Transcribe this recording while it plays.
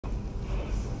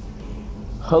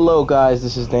Hello guys,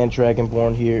 this is Dan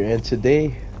Dragonborn here, and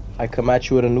today I come at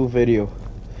you with a new video.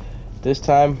 This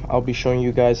time I'll be showing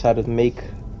you guys how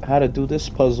to do this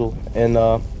puzzle in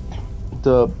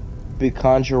the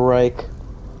Benkongerike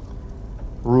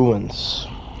ruins.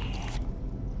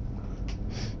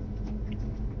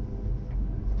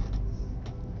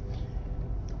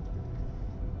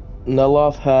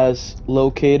 Neloth has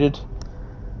located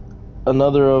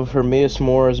another of Hermaeus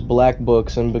Mora's black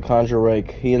books in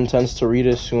Benkongerike. He intends to read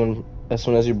it as soon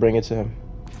as you bring it to him.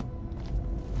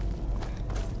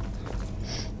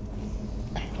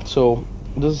 So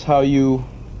this is how you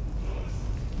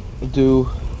do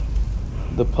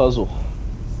the puzzle.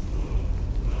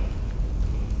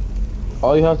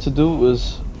 All you have to do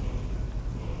is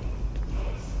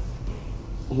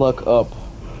look up.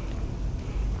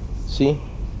 See?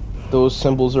 Those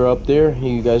symbols are up there.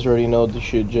 You guys already know you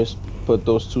should just put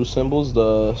those two symbols,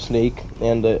 the snake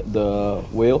and the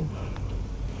whale.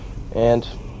 And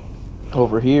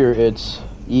over here it's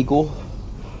eagle,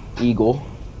 eagle.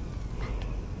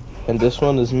 And this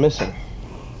one is missing.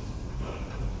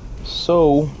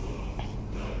 So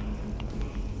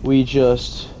we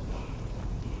just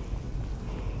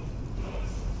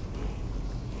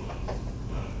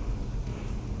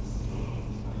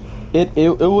It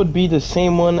would be the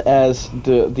same one as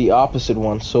the opposite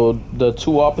one. So the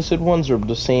two opposite ones are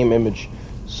the same image.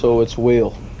 So it's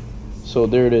whale. So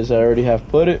there it is. I already have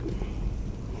put it.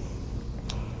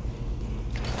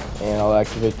 And I'll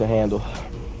activate the handle.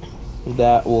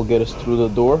 That will get us through the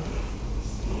door.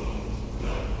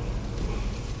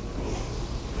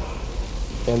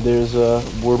 And there's a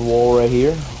wood wall right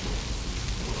here.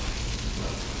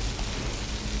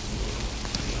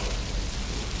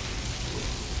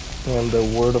 And the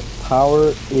word of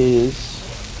power is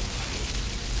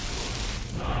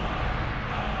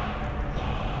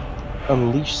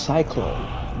Unleash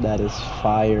Cyclone. That is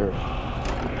fire.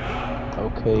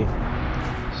 Okay.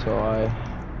 So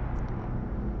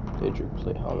Daedric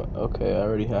plate helmet. Okay, I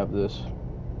already have this.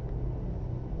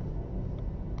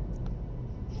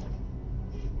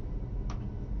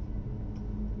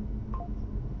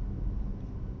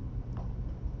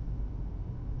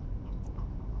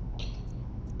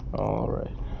 Alright.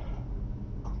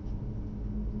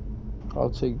 I'll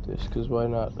take this, because why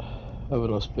not? I have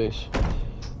enough space.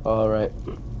 Alright.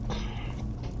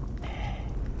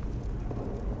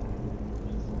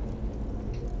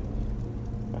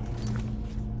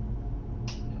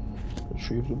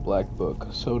 Retrieve the black book.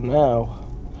 So now,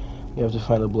 you have to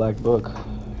find the black book.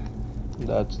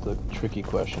 That's the tricky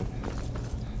question.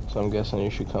 So I'm guessing you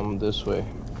should come this way.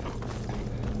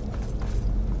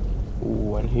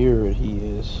 Ooh, and here he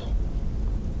is.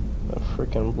 A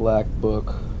freaking black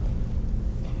book.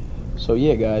 So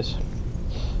yeah, guys,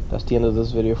 that's the end of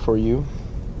this video for you.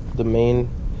 The main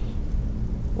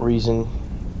reason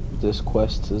this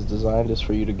quest is designed is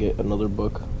for you to get another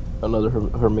book, another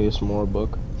Hermaeus Mora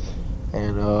book.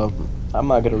 And I'm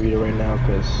not gonna read it right now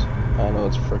because I know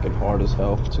it's freaking hard as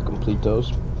hell to complete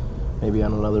those. Maybe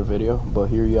on another video, but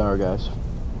here you are, guys.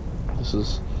 This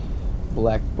is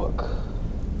black book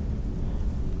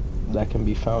that can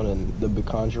be found in the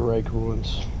Benkongerike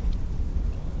ruins.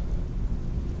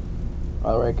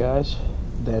 Alright guys,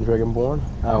 Dan Dragonborn,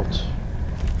 out.